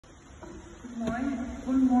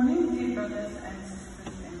Good morning, dear brothers and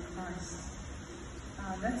sisters in Christ.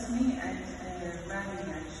 That's me at a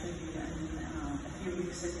rally actually a few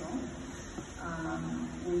weeks ago.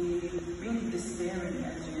 We've been despairing,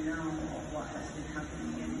 as you know, of what has been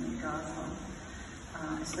happening in Gaza,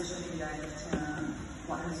 especially that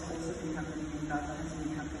what has also been happening in Gaza has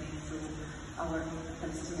been happening to our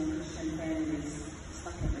Palestinian Christian families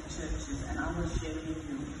stuck in the churches, and I will share with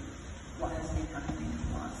you what has been happening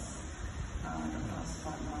to us the past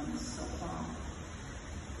 5 months so far.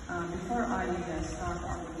 Before I start,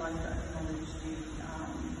 I would like to acknowledge the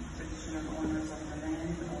traditional owners of the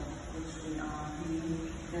land of which we are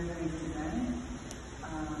gathering today,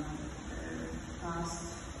 the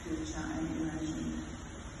past, future, and emerging.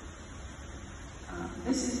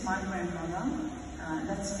 This is my grandmother.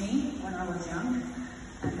 That's me when I was young,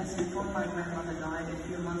 and that's before my grandmother died, a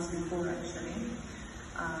few months before actually.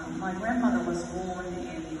 My grandmother was born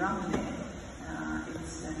in Ramleh.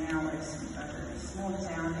 It's now a small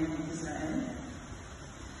town in Israel.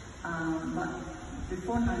 But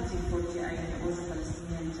before 1948, it was a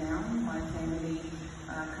Palestinian town. My family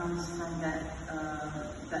comes from that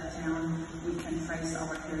town. We can trace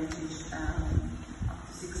our heritage up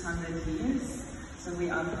to 600 years. So we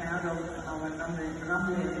are proud of our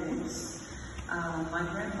Ramleh roots. My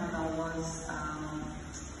grandmother was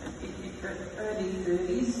in the early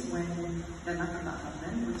 30s when the Nakba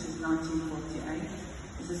happened, which is 1948.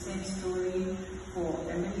 It's the same story for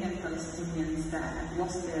a million Palestinians that have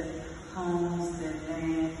lost their homes, their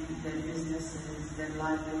land, their businesses, their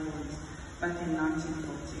livelihoods back in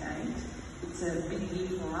 1948. It's a big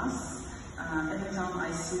deal for us. Every time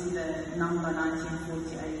I see the number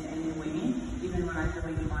 1948 anywhere, even when I'm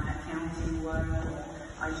doing my accounting work,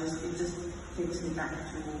 it just takes me back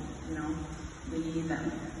to, the year that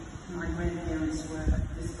my grandparents were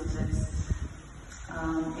dispossessed.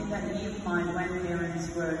 In that year, my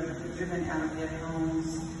grandparents were driven out of their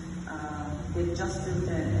homes. They just built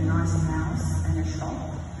a nice house and a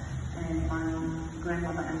shop, and my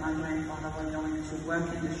grandmother and my grandfather were going to work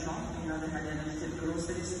in the shop. They had a little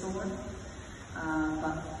grocery store,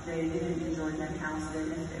 but they didn't enjoy their house. They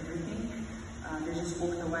left everything. They just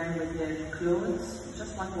walked away with their clothes,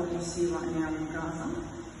 just like what you see right now in Gaza.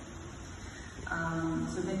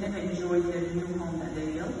 So they never enjoyed their new home that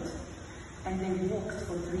they built. And they walked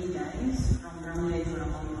for 3 days from Ramleh to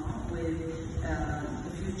Ramallah with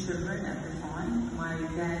a few children at the time. My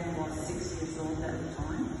dad was 6 years old at the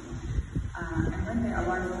time. And when they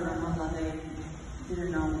arrived to Ramallah, they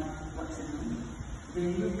didn't know what to do. They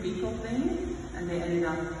knew people there, and they ended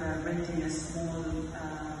up renting a small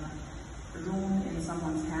room in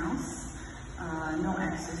someone's house. No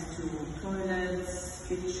access to toilets,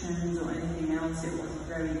 kitchens, or anything else. It was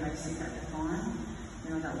very basic at the time.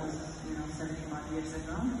 That was 75 years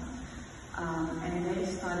ago. And they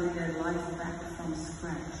started their life back from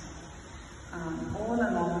scratch. All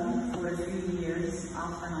along, for a few years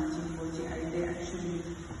after 1948, they actually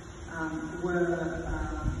were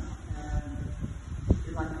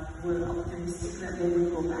optimistic that they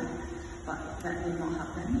would go back, but that did not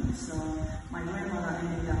happen. So my grandmother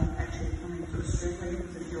ended up actually coming to Australia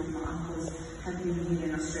because a few of my uncles had been here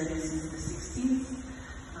in Australia since the 60s.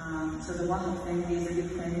 So the Wahhab family is a big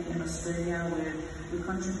family in Australia where we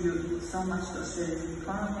contribute so much to Australia's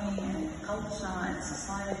economy and culture and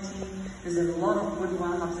society. There's a lot of good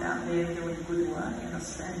Wahhabs out there doing good work in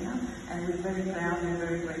Australia, and we're very proud and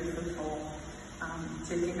very grateful for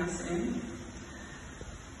taking us in.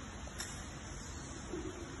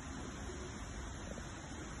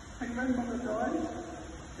 My grandmother died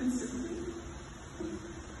in Sydney.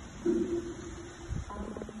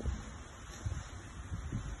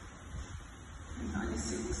 In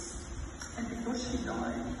 96. And before she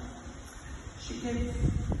died, she gave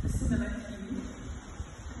a similar key,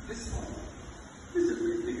 this one, this is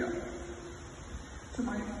a bigger, to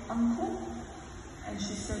my uncle, and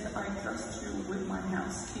she said, "I trust you with my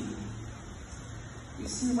house key." You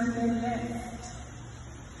see, when they left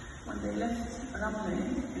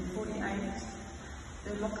Ramleh in 48,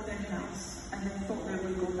 they locked their house and they thought they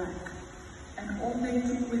would go back. And all they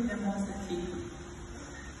took with them was the key.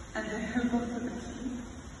 And they held on to the key.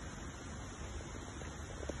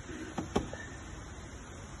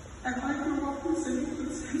 And I grew up listening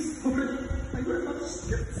the same story my grandmother just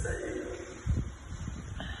kept saying.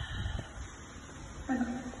 And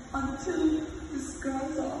until this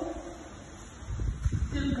Gaza,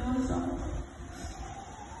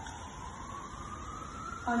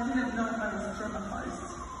 I didn't know I was traumatized.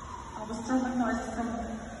 I was traumatized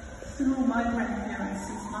through my grandparents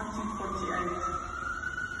since 1948.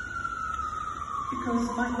 Because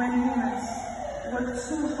my grandparents worked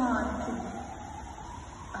so hard to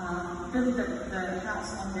built the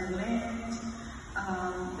house on their land.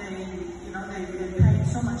 They paid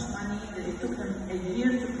so much money that it took them a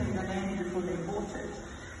year to pay the land before they bought it.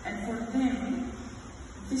 And for them,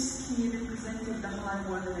 this key represented the hard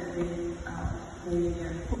work that they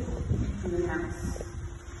put into the house.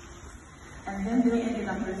 And then they ended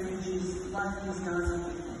up refugees like these Gaza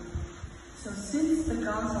people. So since the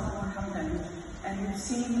Gaza war happened, and we've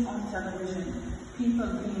seen on television people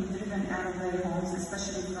being driven out of their homes,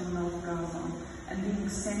 especially from North Gaza, and being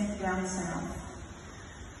sent down south,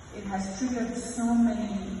 it has triggered so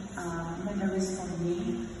many memories for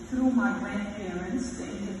me through my grandparents, the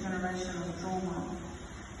intergenerational trauma,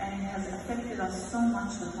 and it has affected us so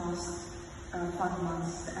much the past 5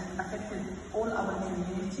 months. It affected all our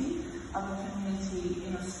community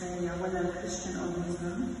in Australia, whether Christian or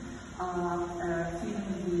Muslim, are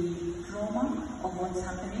feeling the trauma of what's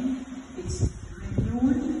happening. It's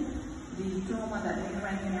renewed the trauma that their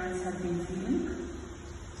grandparents have been feeling.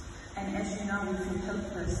 And as you know, we feel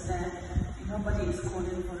helpless that nobody is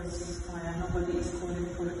calling for a ceasefire, nobody is calling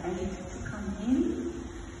for aid to come in,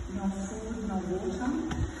 no food, no water.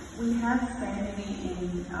 We have family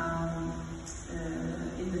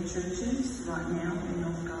in the churches right now in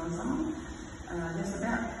North Gaza. There's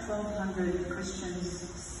about 1,200 Christians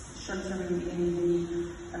sheltering in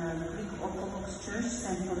the Greek Orthodox Church,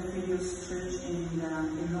 St. Porphyrios Church in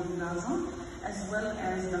North Gaza, as well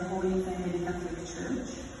as the Holy Family Catholic Church.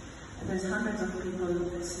 There's hundreds of people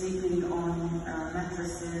sleeping on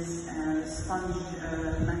mattresses, sponge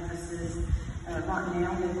mattresses. Right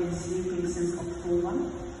now, they've been sleeping since October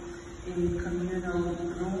in communal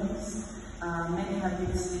rooms. Many have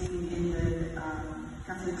been sleeping in the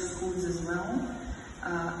Catholic schools as well.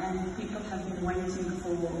 And people have been waiting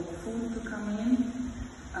for food to come in.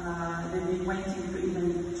 They've been waiting to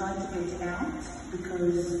even try to get out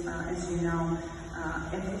because, as you know,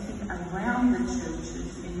 everything around the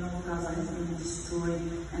churches in North Gaza has been destroyed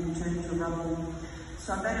and turned to rubble.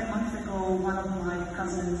 So about a month ago, one of my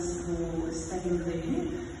cousins who was staying there,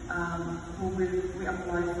 we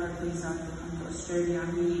applied for a visa to come to Australia,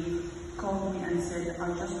 he called me and said, I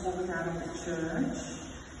just walked out of the church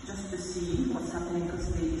just to see what's happening because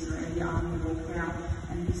the Israeli army walked out,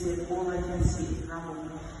 and he said, all I can see is rubble.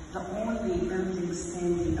 The only buildings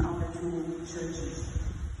standing are the two churches.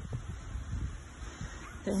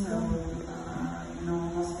 So, no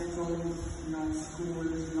hospitals, no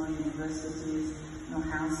schools, no universities, no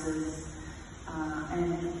houses.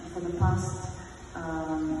 And for the past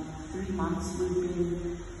 3 months, we've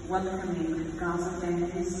been welcoming Gaza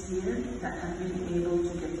families here that have been able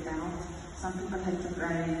to get out. Some people had to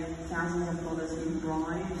pay thousands of dollars in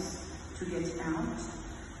bribes to get out.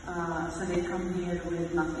 So they come here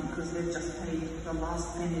with nothing because they've just paid the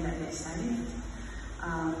last penny that they saved.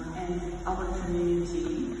 And our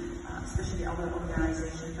community, especially our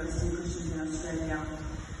organization, Palestinian Christians in Australia,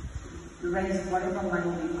 raised whatever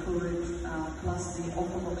money we could, plus the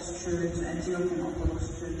Orthodox Church and Ethiopian Orthodox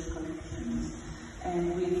Church collections.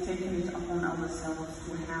 And we've taken it upon ourselves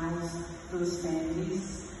to house those families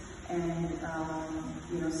and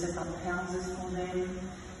set up houses for them,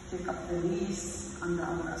 take up the lease under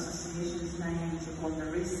our association's name to hold the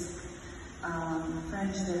risk.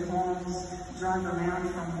 Furnish their homes, drive around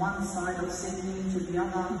from one side of Sydney to the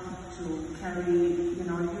other to carry,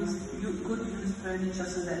 good used furniture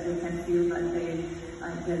so that they can feel that they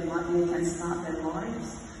can start their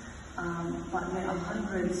lives. But there are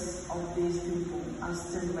hundreds of these people are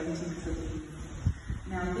still waiting to leave.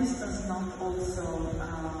 Now, this does not also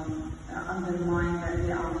undermine that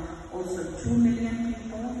there are also 2 million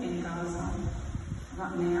people in Gaza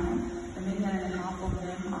right now. 1.5 million of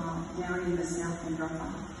them are down in the south in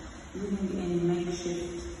Rafah, living in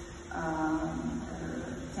makeshift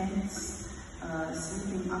tents,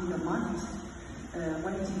 sleeping under mud,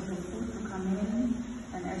 waiting for food to come in.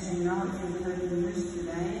 And as you know, if you've heard the news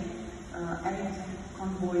today, 8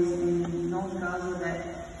 convoys in North Gaza that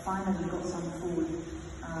finally got some food,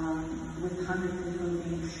 with 100 people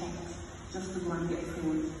being shot just to go and get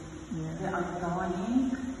food. Yeah. They are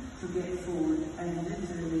dying to get food and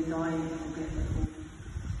literally dying to get the food.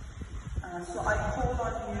 So I call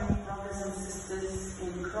on you, brothers and sisters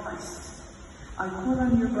in Christ. I call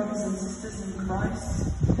on you, brothers and sisters in Christ,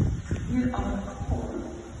 to hear our call.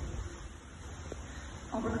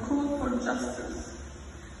 Our call for justice.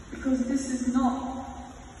 Because this is not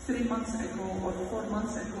 3 months ago or 4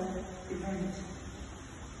 months ago event.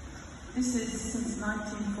 This is since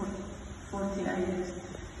 1948.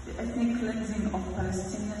 The ethnic cleansing of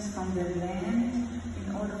Palestinians from their land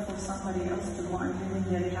in order for somebody else to go and live in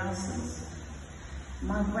their houses.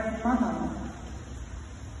 My grandmother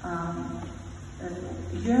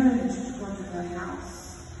yearned to go to her house,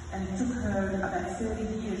 and it took her about 30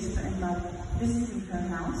 years to end up visiting her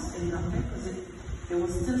house in London because it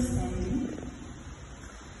was still standing.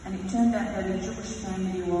 And it turned out that a Jewish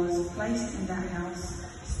family was placed in that house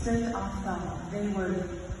straight after they were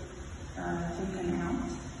taken out.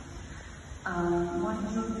 Mind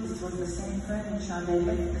you, this was the same furniture, they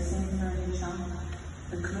left the same furniture,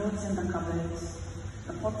 the clothes in the cupboards,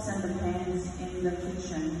 the pots and the pans in the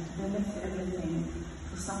kitchen. They left everything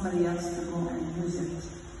for somebody else to go and use it.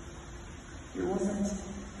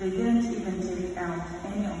 They didn't even take out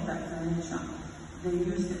any of that furniture. They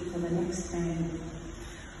used it for the next family.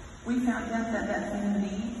 We found out that that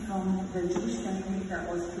family, from the Jewish family that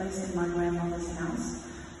was placed in my grandmother's house,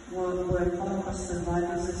 were Holocaust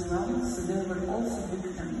survivors as well, so they were also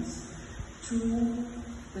victims to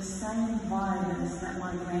the same violence that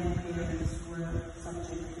my grandparents were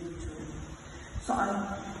subjected to. So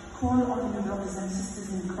I call on you, brothers and sisters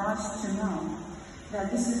in Christ, to know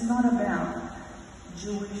that this is not about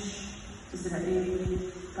Jewish,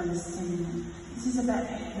 Israeli, Palestinian. This is about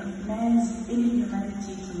man's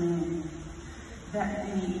inhumanity to man. That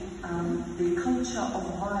the culture of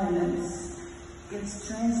violence gets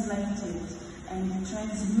translated and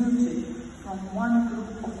transmuted from one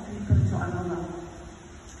group of people to another.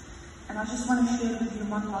 And I just want to share with you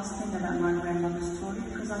one last thing about my grandmother's story,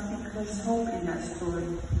 because I think there's hope in that story.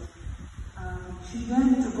 She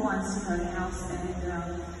yearned to go and see her house, and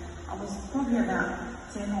I was probably about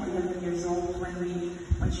 10 or 11 years old when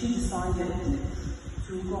she decided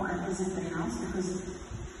to go and visit the house, because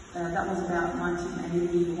that was about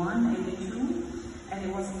 1981, 82, and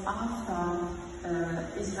it was after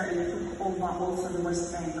Israel took over also the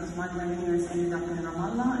West Bank, because my grandparents ended up in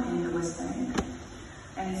Ramallah in the West Bank.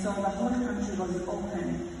 And so the whole country was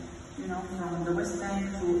open, you know, from the West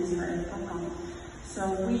Bank to Israel proper.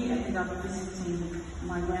 So we ended up visiting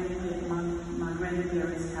my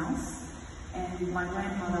grandparents' house, and my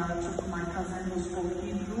grandmother took my cousin, who spoke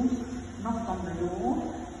Hebrew, knocked on the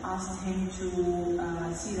door, asked him to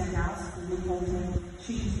see the house, because we told him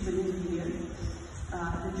she used to live here.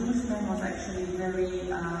 The Jewish man was actually very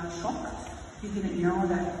shocked. He didn't know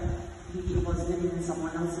that he was living in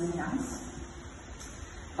someone else's house.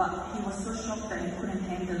 But he was so shocked that he couldn't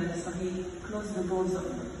handle it, so he closed the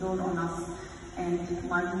door on us. And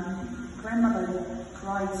my grandmother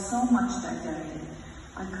cried so much that day.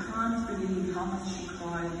 I can't believe how much she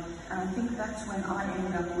cried. And I think that's when I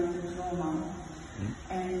ended up with the trauma.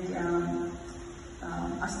 And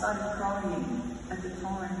I started crying at the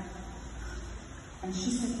time. And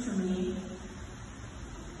she said to me,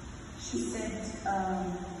 Suzan,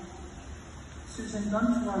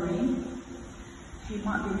 don't worry. He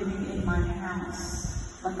might be living in my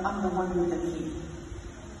house, but I'm the one with the key.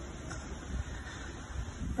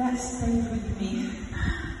 That stayed with me.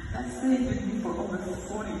 That stayed with me for over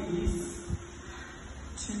 40 years.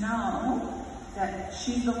 To know that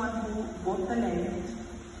she's the one who bought the land,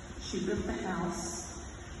 she built the house,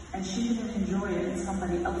 and she didn't enjoy it and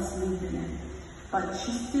somebody else lived in it. But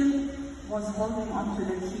she still was holding on to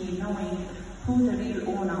the key, knowing who the real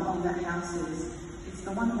owner of that house is. It's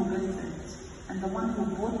the one who built it, and the one who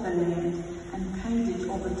bought the land and paid it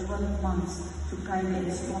over 12 months to pay the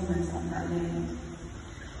installments on that land.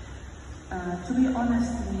 To be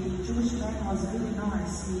honest, the Jewish man was really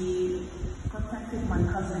nice. He contacted my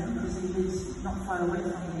cousin, because he lives not far away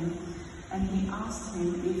from him, and he asked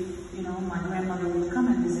him if, you know, my grandmother would come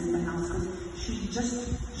and visit the house, because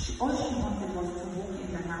all she wanted was to walk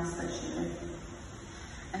in the house that she lived.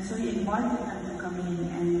 And so he invited her to come in,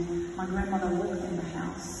 and my grandmother walked in the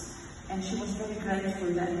house, and she was very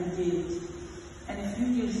grateful that he did. And a few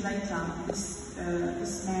years later,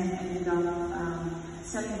 this man ended up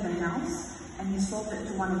selling the house, and he sold it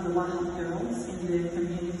to one of the Wahhab girls in the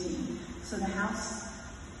community. So the house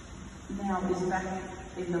now is back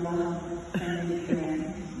in the Wahhab family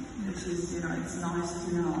land, which is, you know, it's nice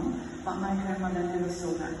to know. But my grandmother never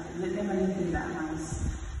saw that, never lived in that house.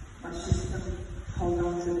 But she still held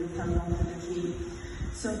on to the key.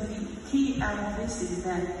 So the key out of this is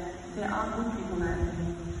that there are good people out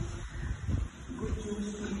there. Good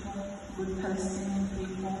Jewish people, good Palestinian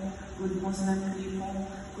people, good Muslim people,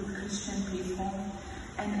 good Christian people,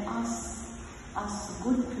 and us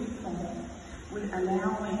good people, with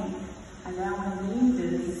allowing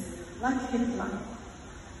leaders like Hitler,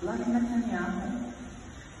 like Netanyahu,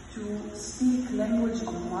 to speak language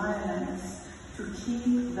of violence, to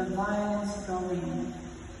keep the violence going.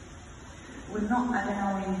 We're not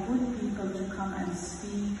allowing good people to come and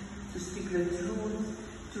speak, to speak the truth,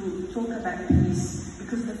 to talk about peace,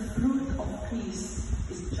 because the fruit of peace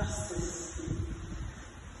is justice.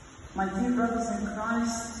 My dear brothers in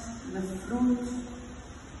Christ, the fruit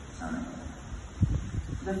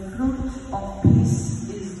of peace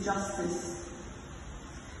is justice.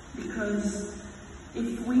 Because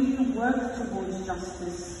if we work towards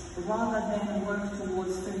justice, rather than work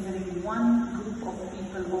towards favoring one group of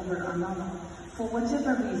people over another, for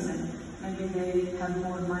whatever reason, maybe they have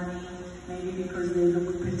more money, maybe because they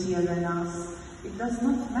look prettier than us, it does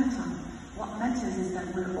not matter. What matters is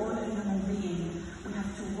that we're all a human being. We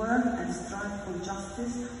have to work and strive for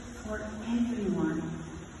justice for everyone.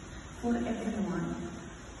 For everyone.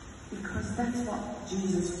 Because that's what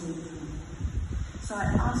Jesus will do. So I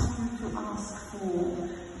ask you to ask for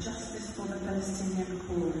justice for the Palestinian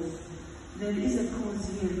cause. There is a cause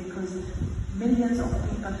here because millions of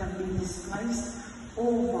people have been displaced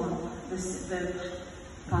over the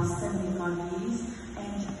past 75 years,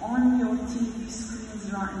 and on your TV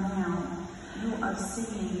screens right now, you are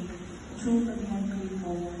seeing 2 million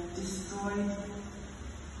people destroyed,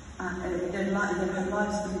 their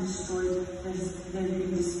lives being destroyed, they've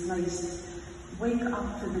been displaced. Wake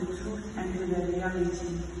up to the truth and to the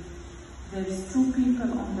reality. There's 2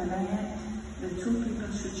 people on the land, the 2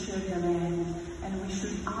 people should share the land, and we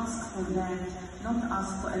should ask for that, not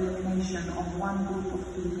ask for elimination of one group of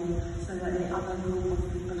people so that the other group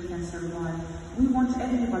of people can survive. We want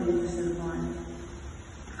everybody to survive,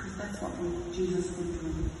 because that's what Jesus would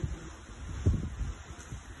do.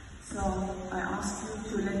 So I ask you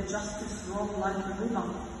to let justice roll like a river,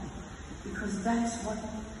 because that's what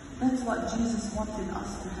Jesus wanted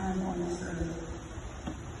us to have on this earth.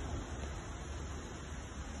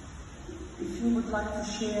 If you would like to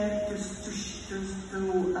share,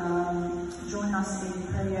 join us in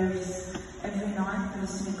prayers every night,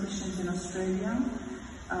 Palestinian Christians in Australia.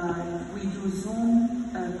 We do Zoom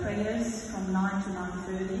prayers from 9 to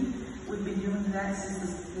 9:30. We've been doing that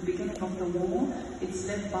since the beginning of the war. It's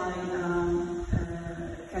led by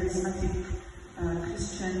charismatic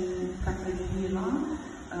Christian Catholic healer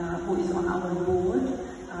who is on our board,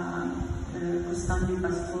 Costandi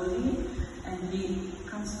Pastori, and he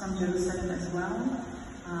comes from Jerusalem as well.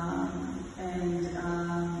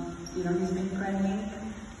 He's been praying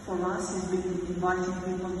for us. He's been inviting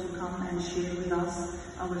people to come and share with us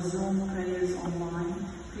our Zoom prayers online.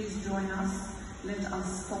 Please join us. Let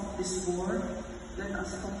us stop this war. Let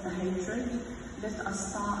us stop the hatred. Let us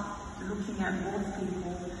start looking at both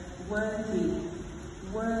people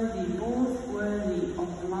both worthy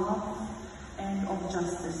of love and of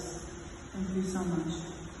justice. Thank you so much.